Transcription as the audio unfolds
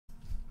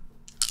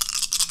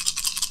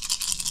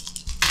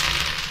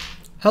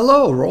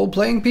Hello,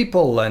 role-playing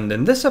people, and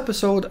in this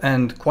episode,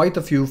 and quite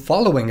a few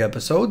following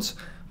episodes,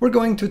 we're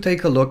going to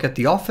take a look at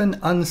the often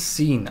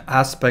unseen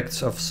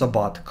aspects of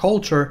Sabbat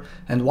culture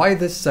and why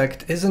this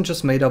sect isn't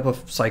just made up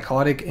of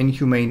psychotic,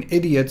 inhumane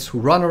idiots who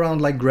run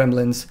around like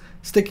gremlins,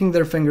 sticking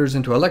their fingers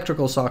into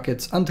electrical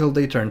sockets until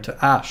they turn to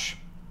ash.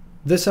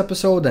 This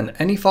episode and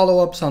any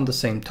follow-ups on the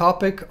same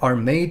topic are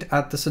made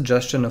at the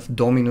suggestion of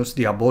Dominus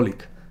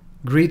Diabolik.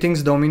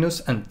 Greetings,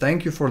 Dominus, and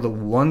thank you for the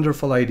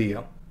wonderful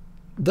idea.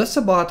 The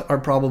Sabbat are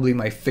probably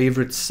my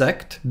favorite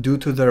sect due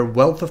to their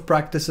wealth of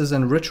practices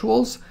and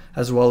rituals,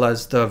 as well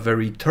as the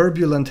very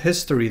turbulent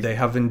history they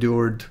have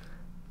endured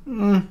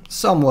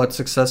somewhat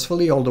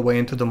successfully all the way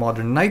into the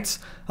modern nights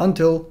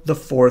until the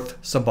Fourth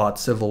Sabbat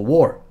Civil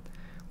War.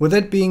 With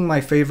it being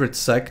my favorite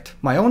sect,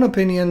 my own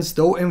opinions,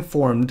 though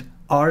informed,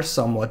 are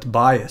somewhat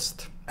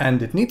biased.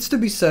 And it needs to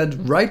be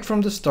said right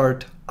from the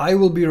start, I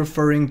will be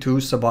referring to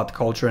Sabbat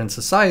culture and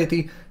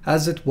society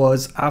as it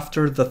was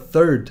after the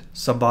Third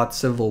Sabbat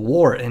Civil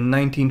War in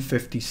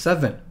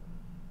 1957.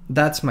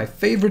 That's my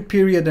favorite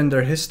period in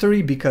their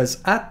history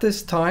because at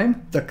this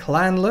time, the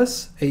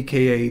clanless,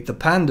 aka the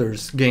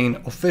Panders, gain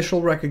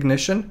official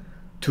recognition,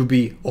 to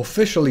be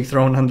officially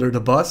thrown under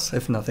the bus,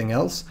 if nothing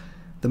else.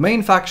 The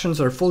main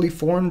factions are fully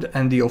formed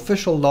and the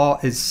official law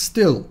is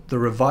still the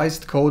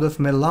revised Code of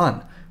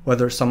Milan,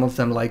 whether some of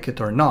them like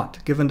it or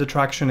not, given the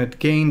traction it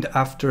gained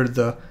after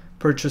the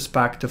Purchase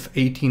Pact of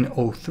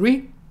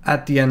 1803,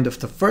 at the end of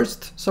the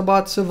First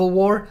Sabbat Civil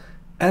War,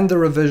 and the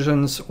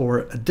revisions or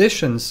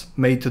additions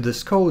made to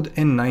this code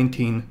in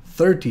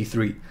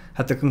 1933,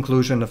 at the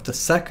conclusion of the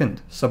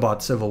Second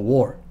Sabbat Civil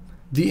War.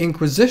 The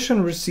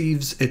Inquisition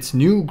receives its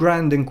new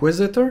Grand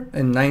Inquisitor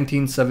in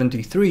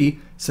 1973,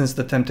 since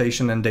the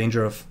temptation and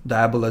danger of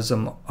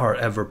diabolism are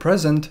ever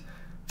present.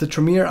 The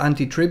Tremere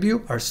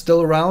Anti-Tribu are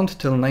still around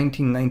till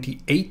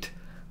 1998.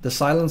 The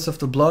silence of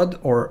the blood,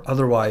 or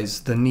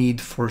otherwise the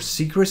need for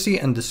secrecy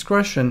and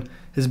discretion,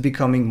 is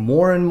becoming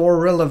more and more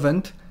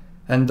relevant,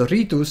 and the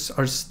ritus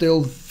are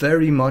still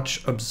very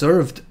much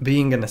observed,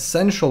 being an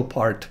essential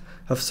part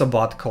of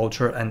Sabbat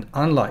culture and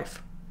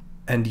unlife.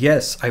 And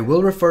yes, I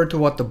will refer to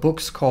what the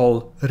books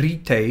call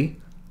rite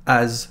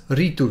as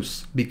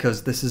ritus,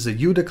 because this is a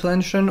U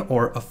declension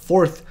or a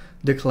fourth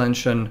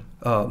declension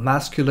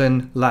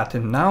masculine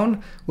Latin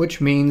noun, which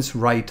means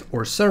rite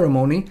or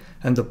ceremony,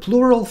 and the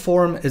plural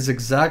form is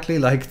exactly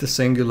like the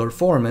singular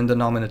form in the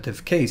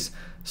nominative case,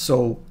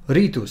 so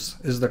ritus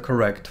is the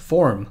correct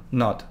form,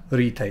 not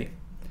rite.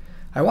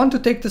 I want to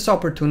take this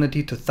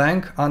opportunity to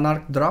thank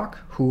Anarkdrak,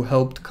 who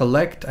helped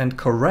collect and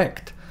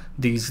correct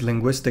these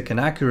linguistic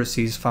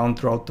inaccuracies found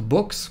throughout the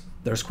books.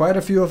 There's quite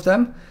a few of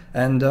them,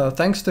 and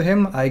thanks to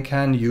him I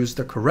can use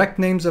the correct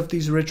names of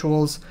these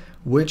rituals,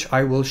 which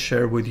I will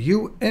share with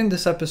you in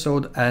this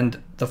episode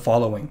and the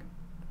following.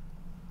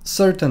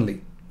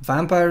 Certainly,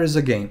 vampire is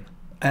a game,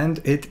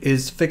 and it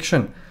is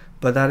fiction,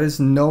 but that is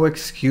no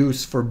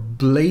excuse for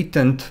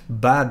blatant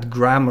bad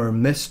grammar,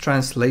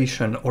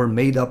 mistranslation, or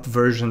made-up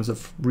versions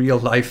of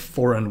real-life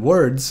foreign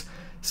words,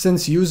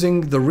 since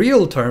using the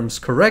real terms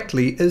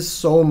correctly is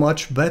so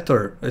much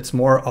better. It's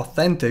more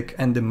authentic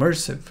and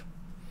immersive.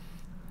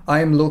 I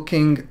am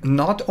looking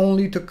not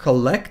only to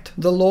collect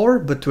the lore,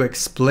 but to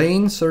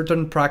explain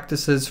certain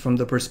practices from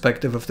the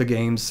perspective of the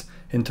game's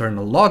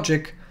internal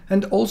logic,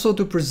 and also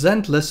to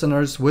present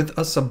listeners with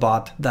a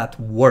Sabbat that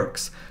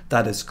works,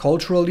 that is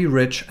culturally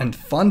rich and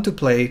fun to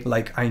play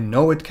like I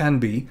know it can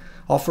be,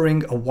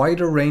 offering a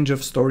wider range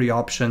of story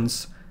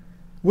options,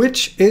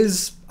 which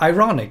is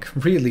ironic,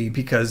 really,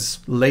 because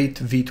late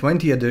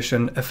V20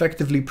 edition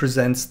effectively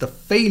presents the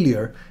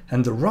failure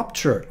and the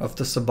rupture of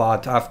the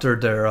Sabbat after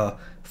their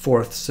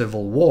Fourth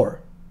Civil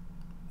War.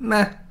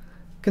 Meh.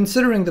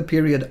 Considering the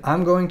period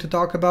I'm going to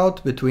talk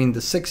about, between the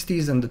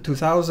 60s and the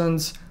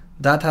 2000s,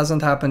 that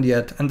hasn't happened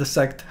yet, and the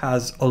sect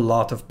has a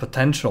lot of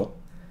potential.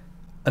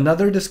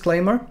 Another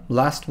disclaimer,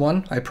 last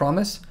one, I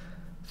promise.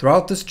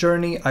 Throughout this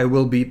journey, I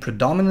will be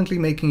predominantly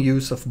making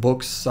use of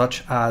books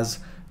such as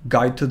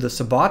Guide to the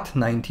Sabbat,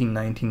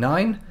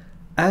 1999,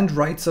 and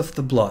Rites of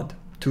the Blood,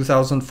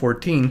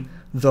 2014,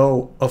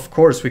 though of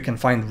course we can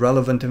find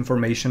relevant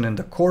information in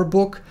the core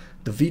book,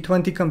 the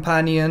V20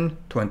 Companion,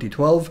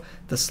 2012,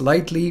 the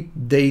slightly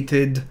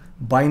dated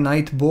By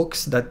Night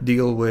books that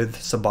deal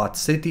with Sabbat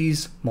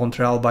cities,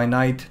 Montreal by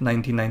Night,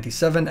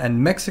 1997,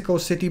 and Mexico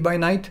City by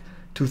Night,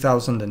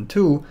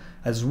 2002,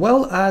 as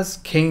well as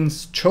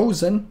Kane's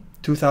Chosen,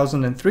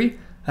 2003,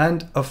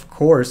 and of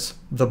course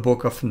the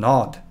Book of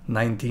Nod,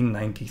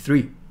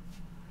 1993.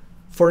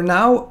 For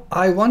now,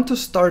 I want to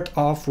start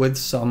off with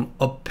some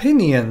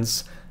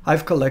opinions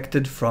I've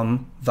collected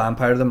from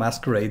Vampire the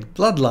Masquerade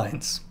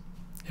Bloodlines.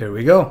 Here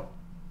we go.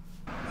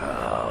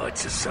 Oh,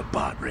 it's a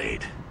Sabbat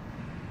raid.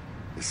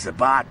 The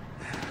Sabbat,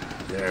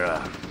 they're,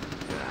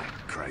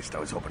 Christ, I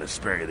was hoping to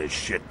spare you this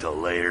shit till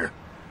later.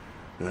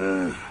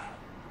 The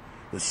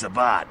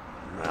Sabbat,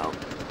 well,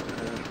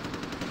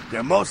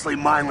 they're mostly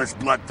mindless,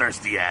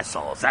 bloodthirsty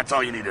assholes. That's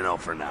all you need to know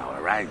for now,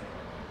 alright?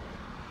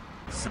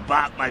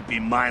 Sabbat might be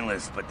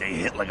mindless, but they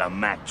hit like a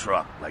Mack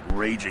truck, like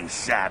raging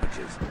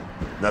savages.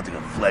 Nothing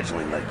a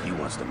fledgling like you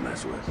wants to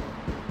mess with.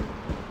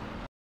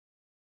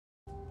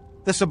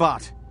 The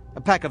Sabbat.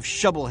 A pack of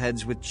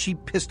shovelheads with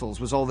cheap pistols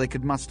was all they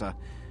could muster.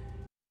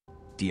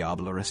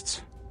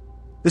 Diabolarists.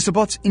 The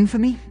Sabbat's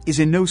infamy is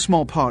in no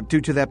small part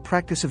due to their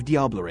practice of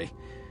diablerie,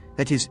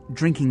 that is,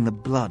 drinking the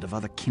blood of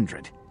other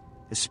kindred,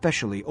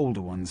 especially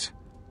older ones,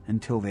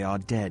 until they are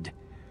dead.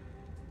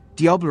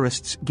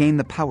 Diabolarists gain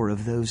the power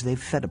of those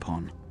they've fed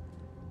upon.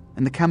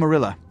 And the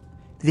Camarilla,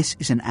 this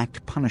is an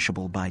act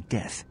punishable by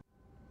death.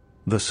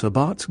 The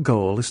Sabbat's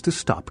goal is to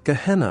stop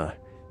Gehenna,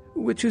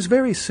 which is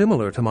very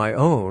similar to my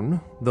own,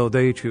 though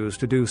they choose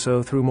to do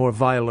so through more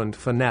violent,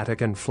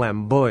 fanatic, and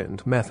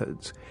flamboyant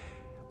methods.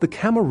 The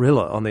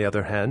Camarilla, on the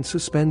other hand,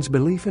 suspends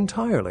belief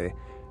entirely.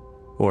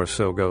 Or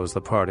so goes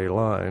the party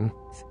line.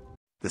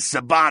 The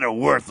Sabbat are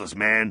worthless,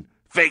 man.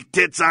 Fake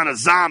tits on a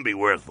zombie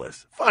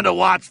worthless. Fun to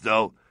watch,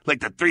 though,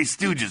 like the Three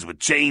Stooges with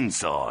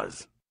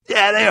chainsaws.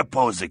 Yeah, they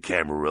oppose the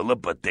Camarilla,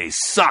 but they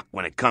suck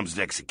when it comes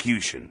to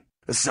execution.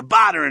 The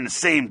Sabbat are in the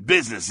same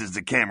business as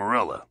the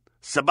Camarilla.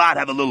 Sabbat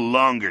have a little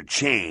longer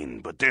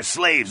chain, but they're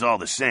slaves all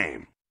the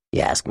same.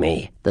 You ask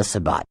me, the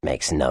Sabbat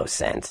makes no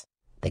sense.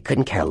 They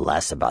couldn't care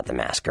less about the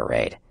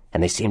masquerade,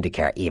 and they seem to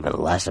care even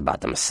less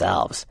about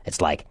themselves.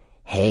 It's like,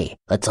 hey,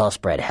 let's all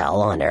spread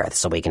hell on Earth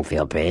so we can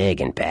feel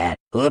big and bad.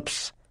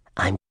 Oops,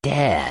 I'm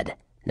dead.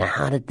 Now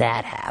how did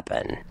that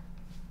happen?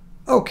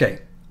 Okay,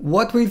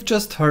 what we've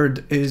just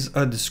heard is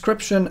a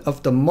description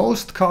of the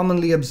most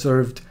commonly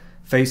observed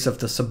face of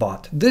the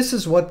Sabbat. This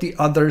is what the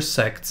other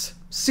sects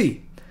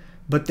see.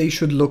 But they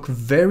should look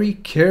very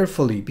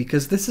carefully,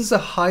 because this is a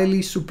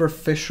highly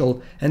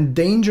superficial and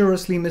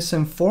dangerously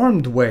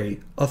misinformed way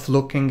of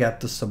looking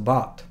at the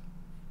Sabbat.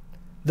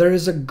 There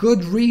is a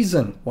good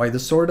reason why the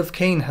Sword of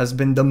Cain has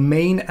been the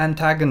main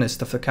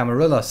antagonist of the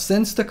Camarilla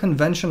since the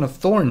Convention of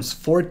Thorns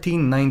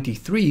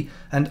 1493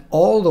 and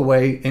all the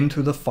way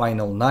into the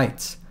final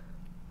nights.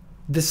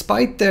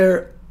 Despite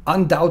their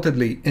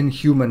undoubtedly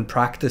inhuman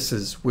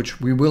practices, which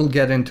we will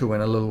get into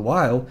in a little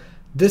while,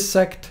 this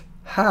sect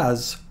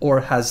has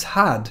or has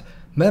had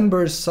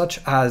members such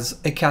as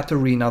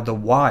Ekaterina the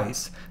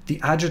Wise, the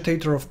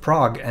Agitator of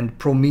Prague and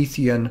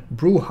Promethean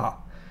Bruja,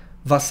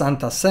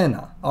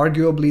 Vasantasena,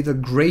 arguably the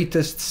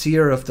greatest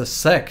seer of the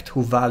sect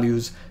who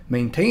values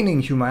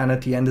maintaining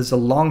humanity and is a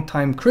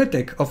longtime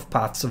critic of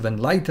paths of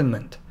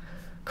enlightenment,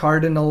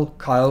 Cardinal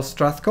Kyle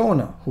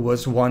Strathcona, who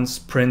was once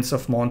Prince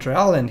of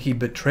Montreal, and he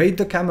betrayed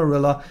the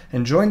Camarilla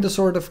and joined the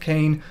Sword of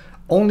Cain,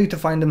 only to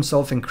find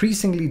himself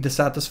increasingly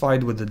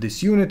dissatisfied with the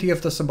disunity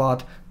of the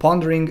Sabbat,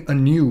 pondering a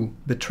new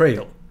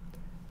betrayal.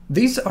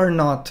 These are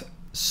not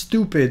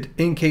stupid,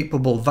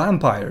 incapable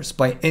vampires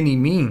by any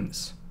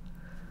means.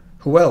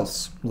 Who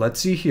else?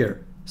 Let's see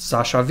here.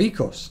 Sasha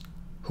Vikos,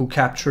 who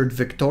captured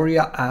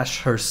Victoria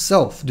Ash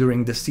herself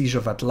during the Siege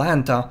of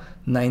Atlanta,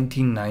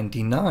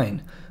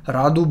 1999.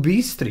 Radu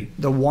Bistri,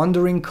 the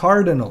Wandering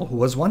Cardinal, who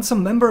was once a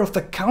member of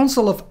the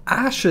Council of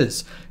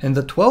Ashes in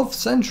the 12th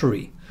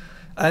century.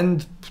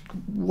 And,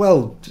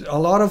 well, a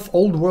lot of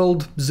Old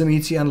World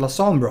Tzimisce and La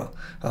Sombra.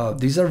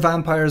 These are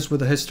vampires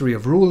with a history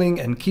of ruling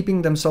and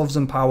keeping themselves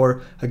in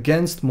power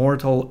against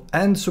mortal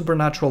and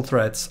supernatural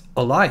threats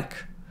alike.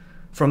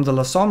 From the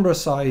La Sombra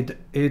side,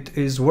 it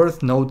is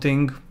worth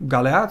noting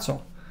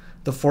Galeazzo,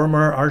 the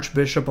former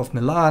Archbishop of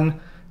Milan,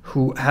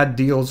 who had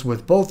deals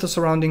with both the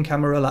surrounding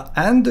Camarilla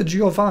and the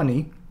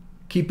Giovanni,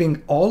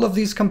 keeping all of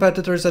these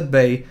competitors at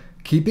bay,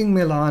 keeping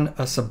Milan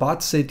a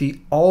Sabbat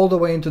city all the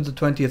way into the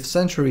 20th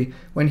century,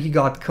 when he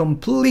got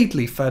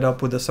completely fed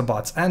up with the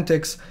Sabbat's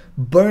antics,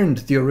 burned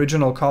the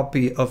original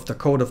copy of the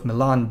Code of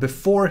Milan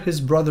before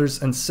his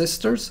brothers and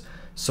sisters,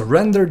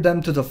 surrendered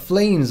them to the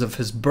flames of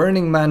his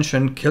burning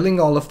mansion, killing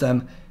all of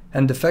them,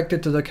 and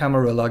defected to the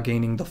Camarilla,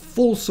 gaining the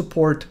full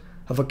support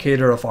of a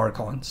cadre of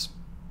archons.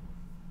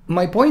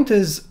 My point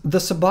is, the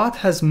Sabbat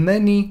has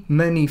many,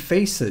 many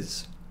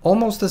faces.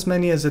 Almost as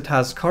many as it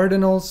has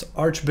cardinals,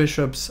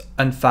 archbishops,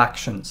 and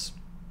factions.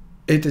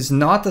 It is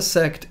not a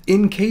sect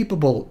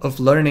incapable of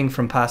learning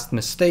from past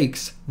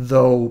mistakes,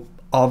 though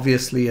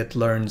obviously it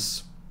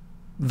learns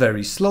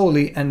very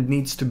slowly and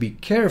needs to be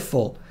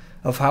careful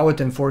of how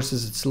it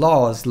enforces its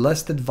laws,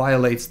 lest it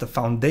violates the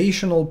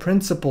foundational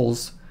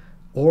principles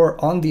or,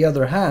 on the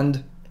other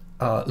hand,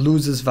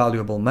 loses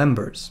valuable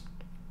members.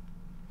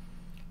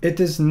 It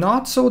is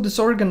not so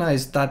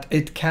disorganized that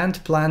it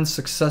can't plan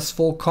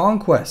successful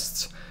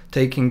conquests,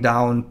 taking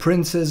down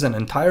princes and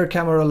entire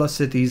Camarilla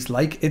cities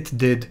like it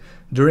did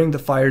during the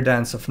fire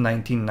dance of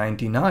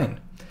 1999.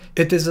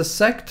 It is a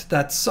sect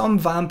that some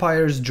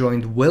vampires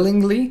joined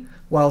willingly,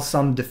 while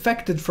some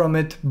defected from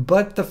it,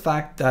 but the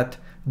fact that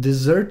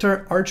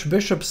deserter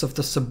archbishops of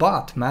the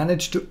Sabbat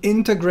managed to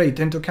integrate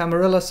into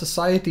Camarilla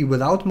society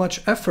without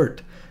much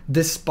effort,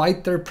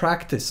 despite their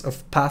practice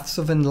of paths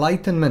of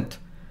enlightenment,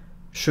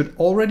 should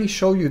already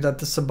show you that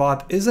the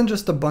Sabbat isn't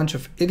just a bunch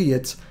of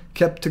idiots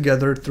kept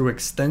together through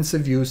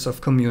extensive use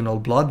of communal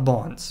blood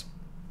bonds.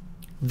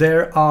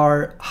 There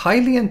are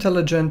highly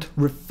intelligent,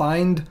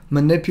 refined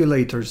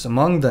manipulators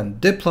among them,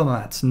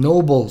 diplomats,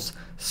 nobles,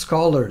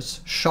 scholars,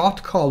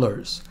 shot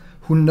callers,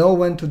 who know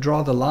when to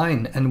draw the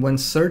line and when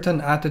certain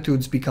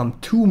attitudes become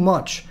too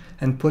much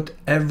and put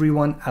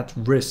everyone at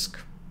risk.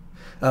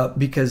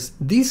 Because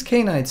these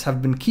Cainites have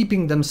been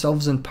keeping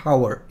themselves in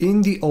power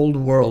in the old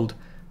world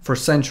for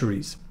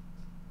centuries.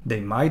 They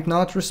might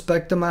not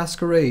respect the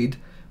masquerade,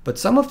 but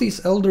some of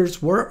these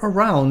elders were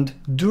around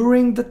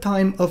during the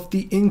time of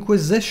the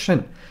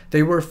Inquisition.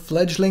 They were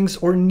fledglings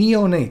or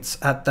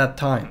neonates at that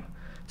time.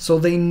 So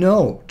they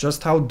know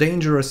just how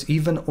dangerous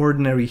even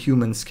ordinary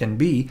humans can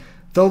be,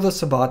 though the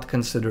Sabbat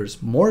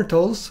considers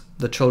mortals,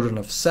 the children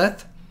of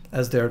Seth,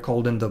 as they are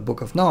called in the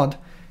Book of Nod,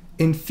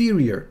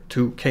 inferior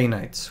to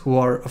Cainites, who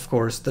are, of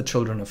course, the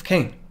children of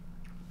Cain.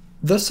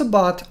 The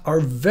Sabbat are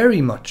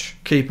very much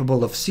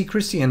capable of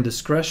secrecy and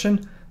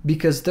discretion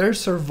because their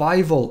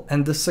survival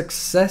and the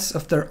success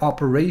of their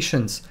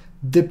operations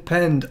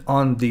depend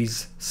on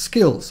these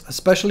skills,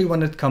 especially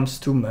when it comes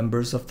to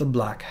members of the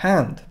Black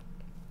Hand.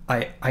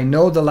 I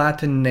know the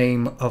Latin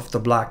name of the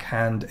Black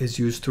Hand is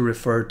used to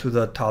refer to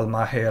the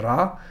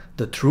Talmahera,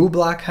 the true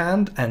Black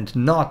Hand, and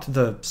not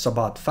the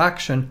Sabbat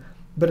faction,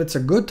 but it's a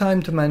good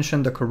time to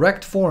mention the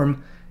correct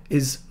form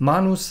is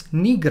Manus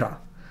Nigra,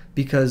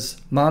 because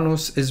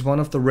Manus is one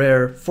of the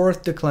rare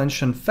fourth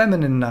declension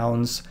feminine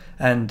nouns,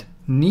 and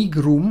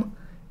Nigrum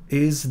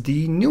is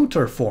the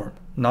neuter form,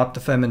 not the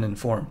feminine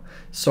form.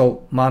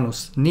 So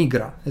Manus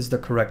Nigra is the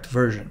correct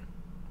version.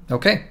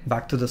 Okay,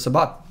 back to the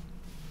Sabbat.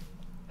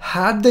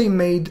 Had they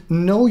made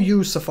no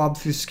use of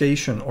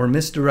obfuscation or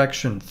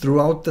misdirection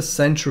throughout the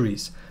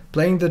centuries,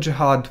 playing the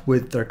jihad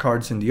with their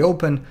cards in the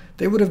open,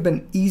 they would have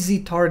been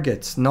easy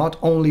targets not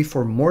only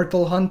for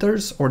mortal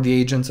hunters or the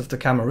agents of the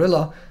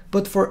Camarilla,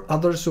 but for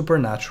other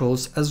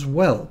supernaturals as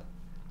well.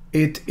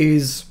 It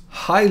is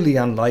highly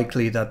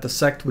unlikely that the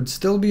sect would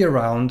still be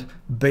around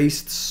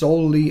based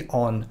solely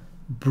on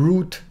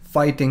brute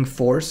fighting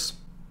force,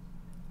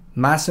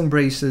 mass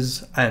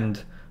embraces,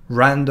 and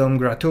random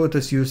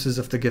gratuitous uses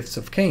of the gifts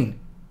of Cain.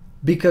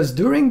 Because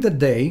during the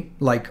day,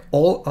 like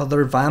all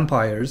other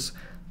vampires,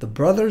 the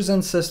brothers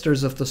and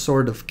sisters of the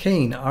Sword of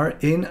Cain are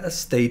in a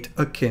state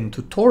akin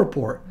to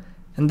torpor,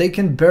 and they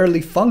can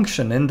barely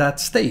function in that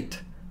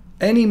state.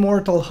 Any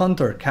mortal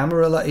hunter,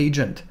 Camarilla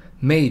agent,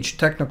 mage,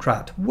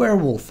 technocrat,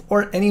 werewolf,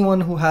 or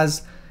anyone who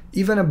has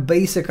even a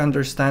basic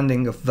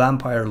understanding of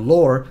vampire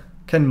lore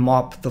can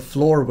mop the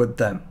floor with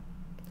them.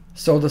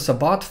 So the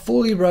Sabbat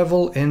fully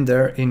revel in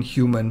their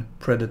inhuman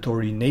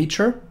predatory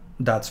nature,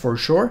 that's for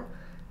sure,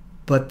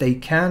 but they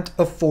can't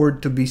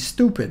afford to be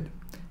stupid.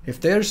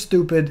 If they're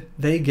stupid,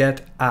 they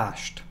get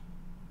ashed.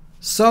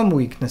 Some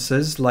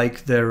weaknesses,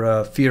 like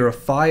their fear of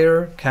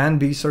fire, can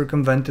be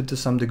circumvented to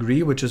some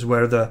degree, which is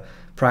where the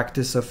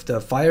practice of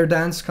the fire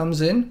dance comes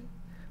in,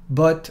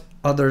 but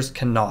others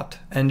cannot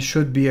and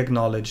should be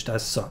acknowledged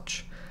as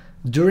such.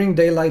 During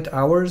daylight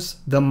hours,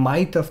 the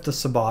might of the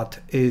Sabbat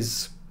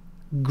is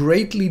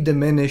greatly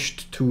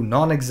diminished to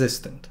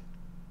non-existent.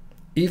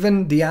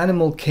 Even the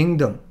animal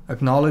kingdom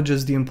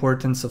acknowledges the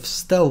importance of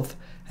stealth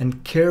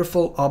and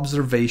careful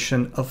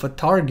observation of a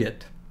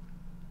target.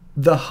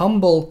 The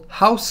humble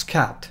house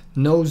cat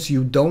knows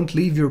you don't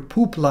leave your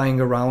poop lying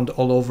around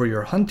all over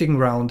your hunting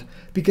ground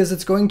because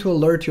it's going to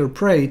alert your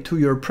prey to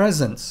your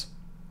presence,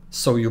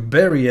 so you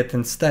bury it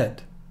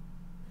instead.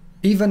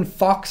 Even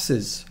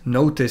foxes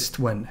noticed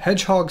when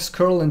hedgehogs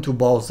curl into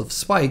balls of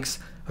spikes,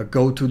 a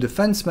go-to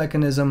defense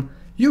mechanism,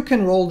 you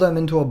can roll them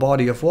into a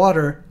body of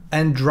water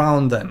and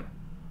drown them.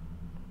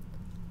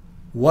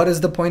 What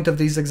is the point of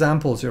these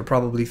examples, you're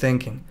probably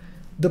thinking?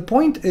 The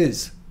point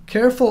is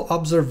careful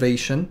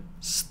observation,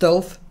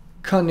 stealth,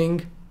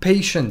 cunning,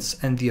 patience,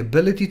 and the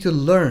ability to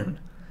learn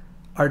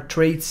are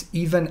traits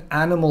even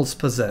animals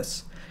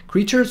possess.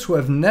 Creatures who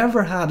have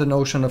never had a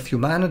notion of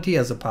humanity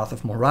as a path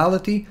of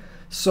morality,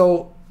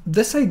 so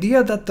this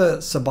idea that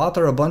the Sabbat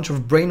are a bunch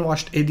of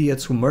brainwashed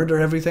idiots who murder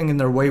everything in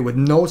their way with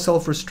no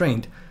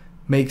self-restraint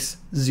makes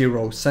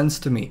zero sense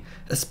to me,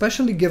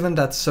 especially given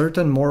that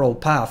certain moral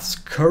paths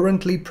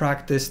currently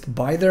practiced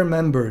by their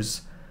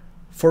members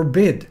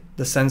forbid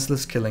the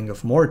senseless killing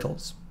of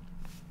mortals.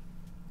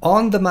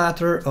 On the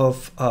matter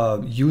of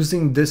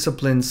using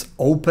disciplines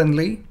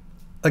openly,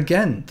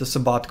 again, the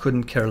Sabbat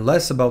couldn't care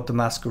less about the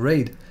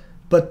masquerade,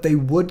 but they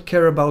would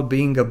care about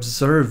being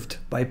observed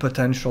by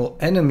potential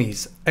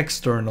enemies,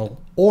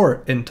 external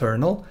or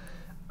internal,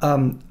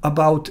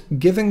 about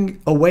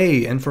giving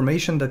away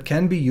information that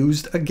can be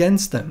used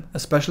against them,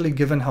 especially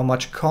given how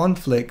much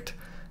conflict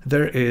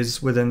there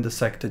is within the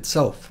sect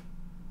itself.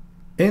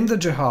 In the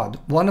jihad,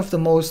 one of the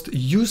most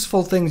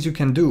useful things you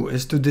can do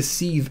is to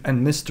deceive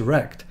and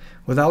misdirect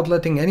without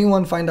letting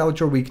anyone find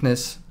out your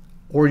weakness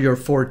or your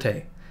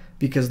forte,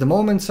 because the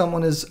moment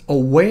someone is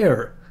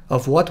aware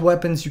of what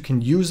weapons you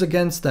can use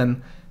against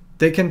them,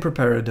 they can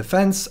prepare a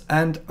defense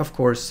and, of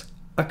course,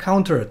 a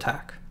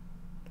counterattack.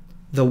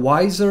 The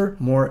wiser,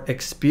 more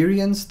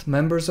experienced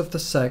members of the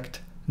sect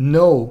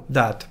know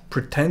that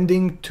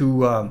pretending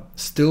to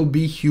still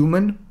be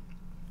human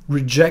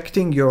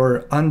rejecting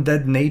your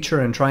undead nature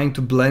and trying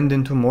to blend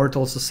into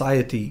mortal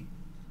society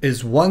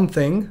is one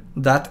thing.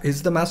 That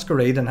is the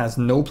masquerade and has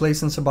no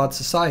place in Sabbat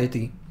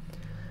society.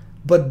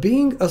 But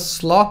being a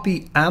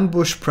sloppy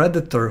ambush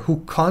predator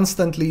who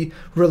constantly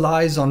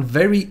relies on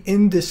very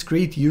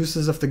indiscreet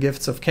uses of the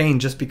gifts of Cain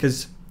just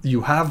because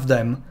you have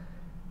them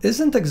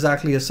isn't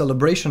exactly a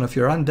celebration of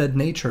your undead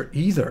nature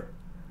either.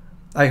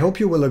 I hope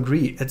you will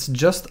agree, it's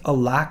just a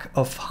lack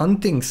of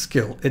hunting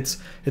skill. It's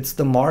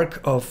the mark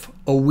of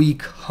a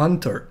weak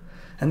hunter.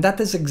 And that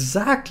is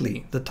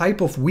exactly the type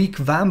of weak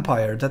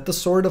vampire that the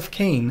Sword of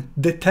Cain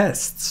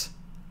detests.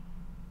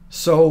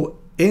 So,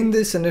 in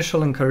this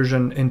initial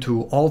incursion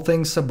into all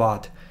things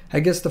Sabbat, I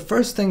guess the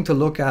first thing to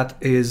look at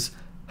is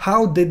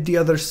how did the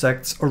other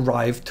sects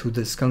arrive to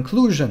this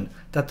conclusion,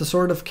 that the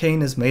Sword of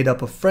Cain is made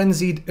up of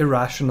frenzied,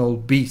 irrational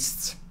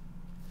beasts?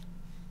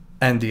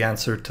 And the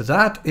answer to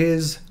that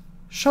is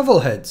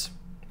Shovelheads,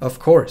 of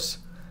course.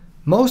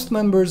 Most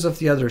members of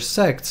the other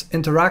sects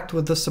interact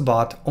with the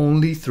Sabbat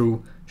only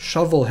through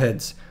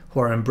Shovelheads,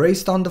 who are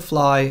embraced on the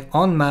fly,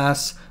 en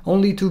masse,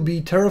 only to be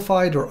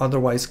terrified or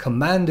otherwise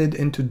commanded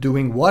into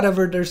doing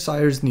whatever their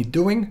sires need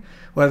doing,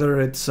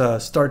 whether it's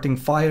starting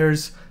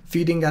fires,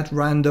 feeding at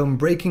random,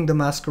 breaking the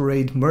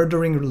masquerade,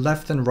 murdering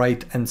left and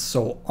right, and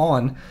so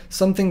on,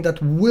 something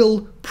that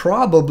will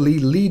probably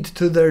lead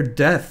to their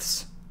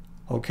deaths.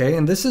 Okay,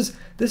 and this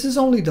is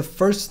only the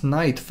first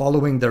night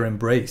following their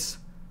embrace.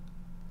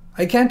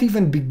 I can't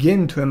even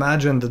begin to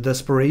imagine the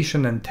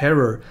desperation and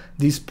terror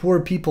these poor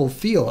people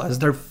feel as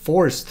they're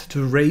forced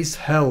to raise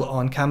hell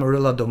on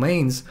Camarilla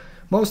domains,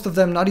 most of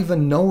them not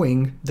even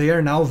knowing they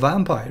are now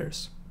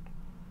vampires.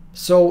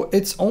 So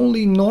it's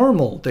only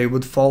normal they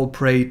would fall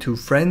prey to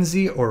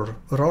frenzy or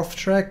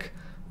Rovtrek,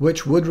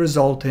 which would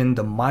result in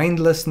the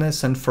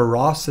mindlessness and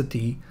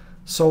ferocity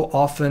so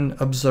often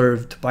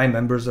observed by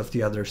members of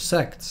the other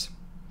sects.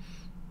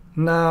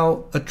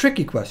 Now, a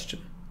tricky question.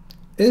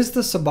 Is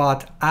the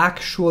Sabbat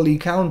actually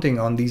counting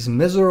on these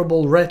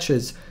miserable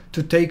wretches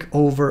to take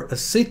over a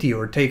city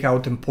or take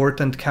out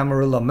important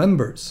Camarilla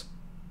members?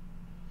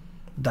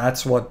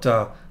 That's what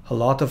a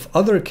lot of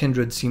other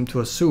kindred seem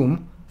to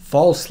assume,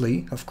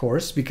 falsely, of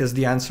course, because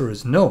the answer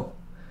is no.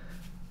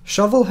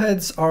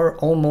 Shovelheads are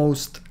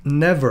almost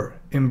never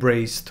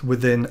embraced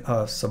within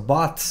a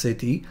Sabbat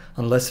city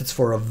unless it's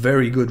for a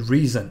very good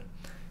reason.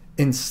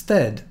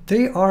 Instead,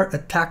 they are a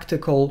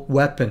tactical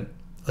weapon,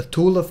 a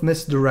tool of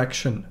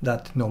misdirection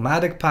that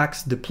nomadic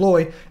packs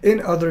deploy in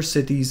other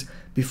cities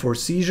before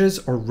sieges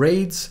or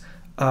raids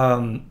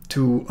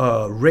to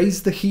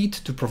raise the heat,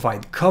 to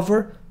provide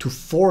cover, to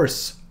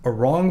force a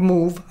wrong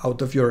move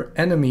out of your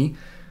enemy,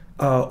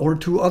 or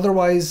to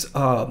otherwise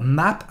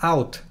map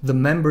out the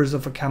members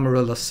of a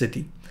Camarilla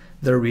city,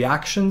 their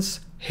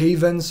reactions,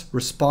 havens,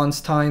 response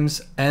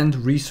times, and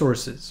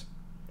resources.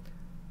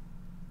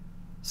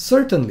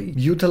 Certainly,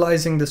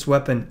 utilizing this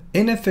weapon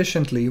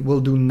inefficiently will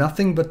do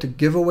nothing but to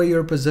give away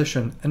your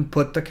position and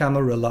put the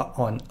Camarilla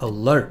on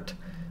alert.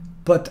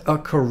 But a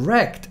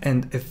correct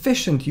and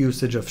efficient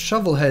usage of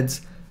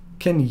Shovelheads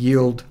can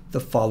yield the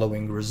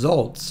following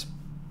results.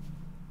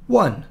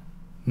 1.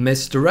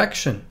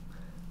 Misdirection.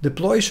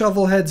 Deploy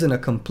Shovelheads in a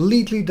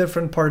completely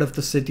different part of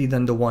the city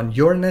than the one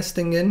you're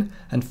nesting in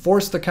and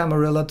force the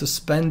Camarilla to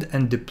spend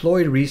and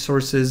deploy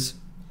resources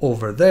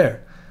over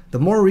there. The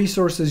more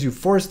resources you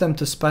force them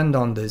to spend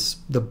on this,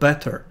 the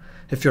better.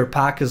 If your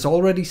pack is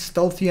already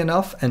stealthy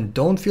enough and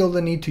don't feel the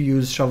need to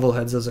use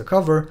Shovelheads as a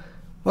cover,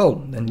 well,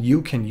 then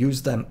you can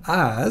use them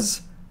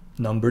as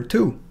number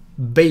 2,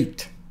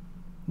 bait.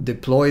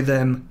 Deploy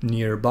them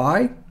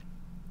nearby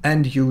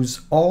and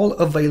use all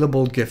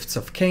available gifts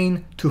of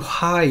Cain to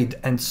hide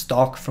and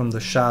stalk from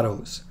the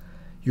shadows.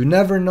 You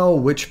never know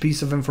which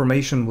piece of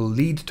information will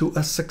lead to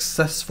a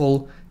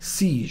successful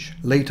siege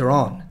later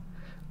on.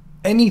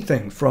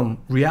 Anything from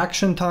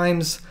reaction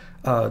times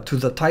to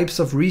the types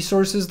of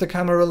resources the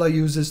Camarilla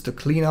uses to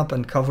clean up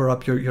and cover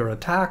up your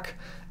attack,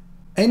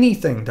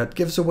 anything that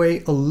gives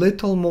away a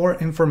little more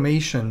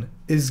information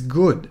is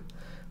good.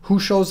 Who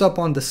shows up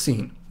on the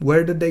scene?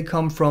 Where did they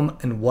come from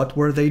and what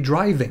were they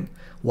driving?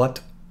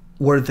 What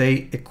were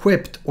they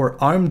equipped or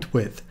armed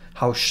with?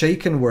 How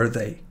shaken were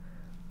they?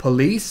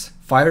 Police?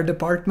 Fire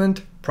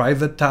department?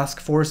 Private task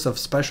force of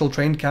special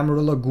trained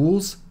Camarilla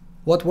ghouls?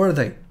 What were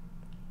they?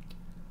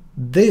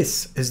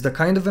 This is the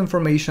kind of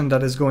information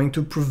that is going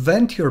to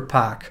prevent your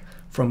pack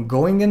from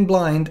going in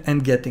blind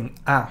and getting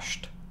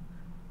ashed.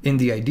 In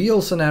the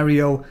ideal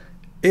scenario,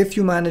 if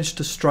you manage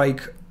to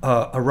strike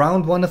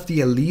around one of the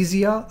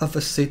Elysia of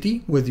a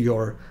city with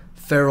your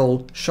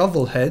feral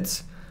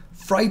Shovelheads,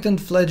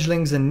 frightened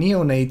fledglings and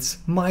neonates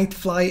might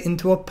fly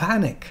into a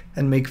panic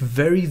and make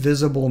very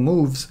visible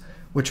moves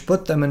which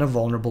put them in a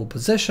vulnerable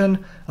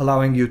position,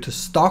 allowing you to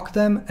stalk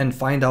them and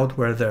find out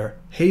where their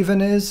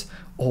haven is,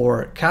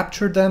 or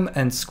capture them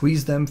and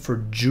squeeze them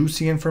for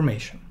juicy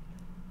information.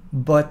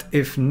 But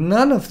if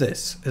none of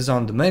this is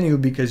on the menu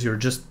because you're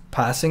just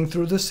passing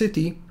through the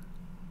city,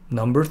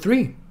 number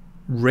 3,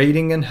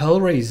 raiding and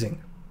hellraising.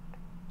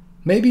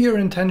 Maybe your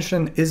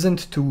intention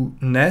isn't to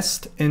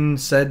nest in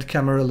said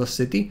Camarilla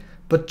city,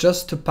 but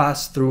just to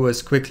pass through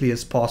as quickly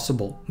as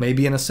possible,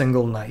 maybe in a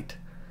single night.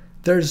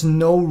 There's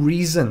no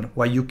reason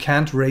why you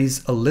can't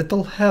raise a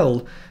little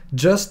hell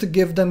just to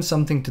give them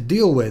something to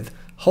deal with,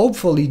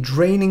 hopefully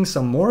draining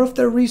some more of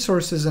their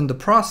resources in the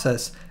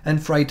process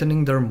and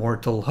frightening their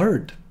mortal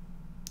herd.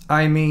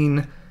 I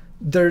mean,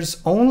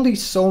 there's only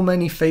so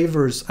many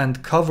favors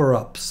and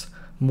cover-ups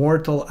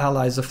mortal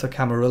allies of the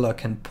Camarilla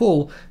can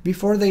pull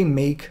before they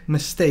make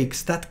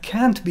mistakes that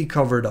can't be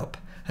covered up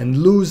and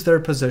lose their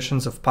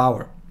positions of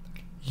power.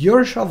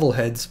 Your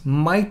Shovelheads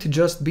might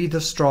just be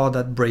the straw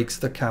that breaks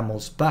the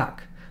camel's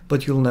back,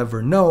 but you'll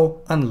never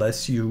know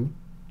unless you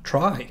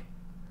try.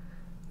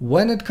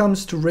 When it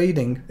comes to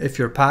raiding, if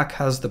your pack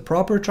has the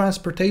proper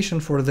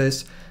transportation for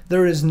this,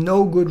 there is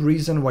no good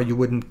reason why you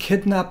wouldn't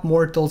kidnap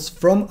mortals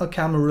from a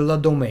Camarilla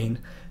domain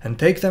and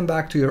take them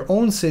back to your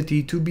own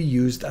city to be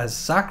used as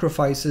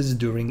sacrifices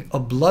during a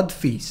blood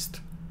feast.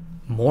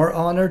 More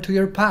honor to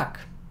your pack.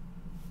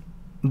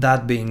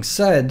 That being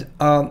said,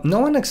 no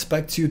one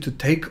expects you to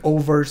take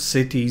over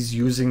cities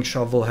using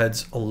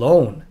Shovelheads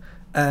alone.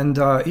 And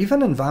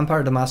even in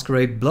Vampire the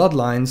Masquerade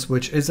Bloodlines,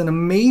 which is an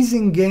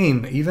amazing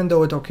game even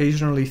though it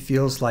occasionally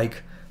feels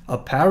like a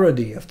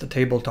parody of the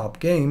tabletop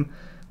game,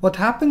 what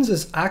happens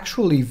is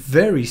actually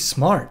very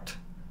smart.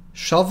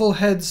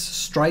 Shovelheads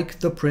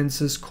strike the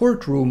prince's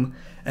courtroom,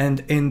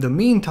 and in the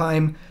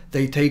meantime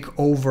they take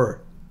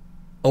over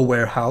a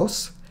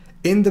warehouse.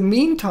 In the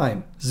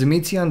meantime,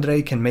 Zimitzi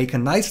Andrei can make a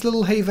nice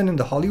little haven in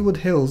the Hollywood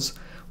Hills,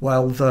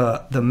 while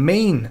the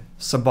main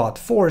Sabbat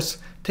force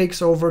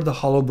takes over the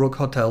Hollowbrook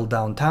Hotel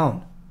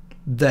downtown.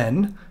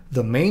 Then,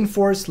 the main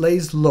force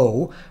lays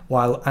low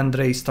while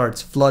Andrei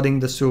starts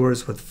flooding the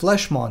sewers with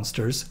flesh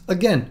monsters,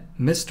 again,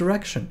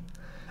 misdirection.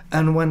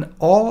 And when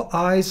all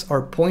eyes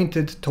are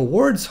pointed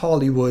towards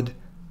Hollywood,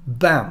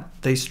 bam,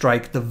 they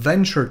strike the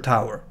Venture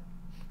Tower.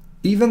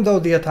 Even though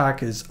the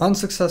attack is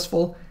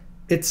unsuccessful,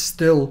 it's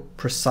still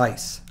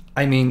precise.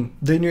 I mean,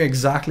 they knew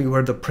exactly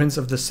where the prince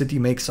of the city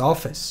makes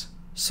office.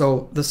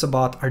 So the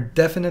Sabbat are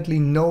definitely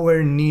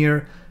nowhere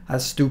near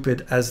as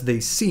stupid as they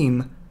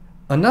seem.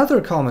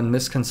 Another common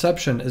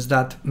misconception is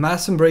that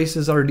mass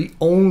embraces are the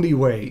only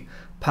way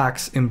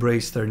packs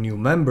embrace their new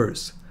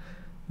members.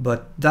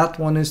 But that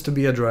one is to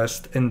be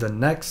addressed in the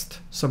next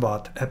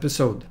Sabbat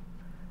episode.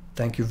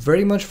 Thank you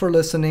very much for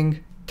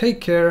listening, take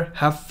care,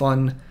 have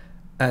fun,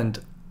 and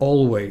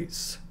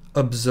always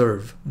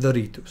observe the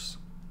ritus.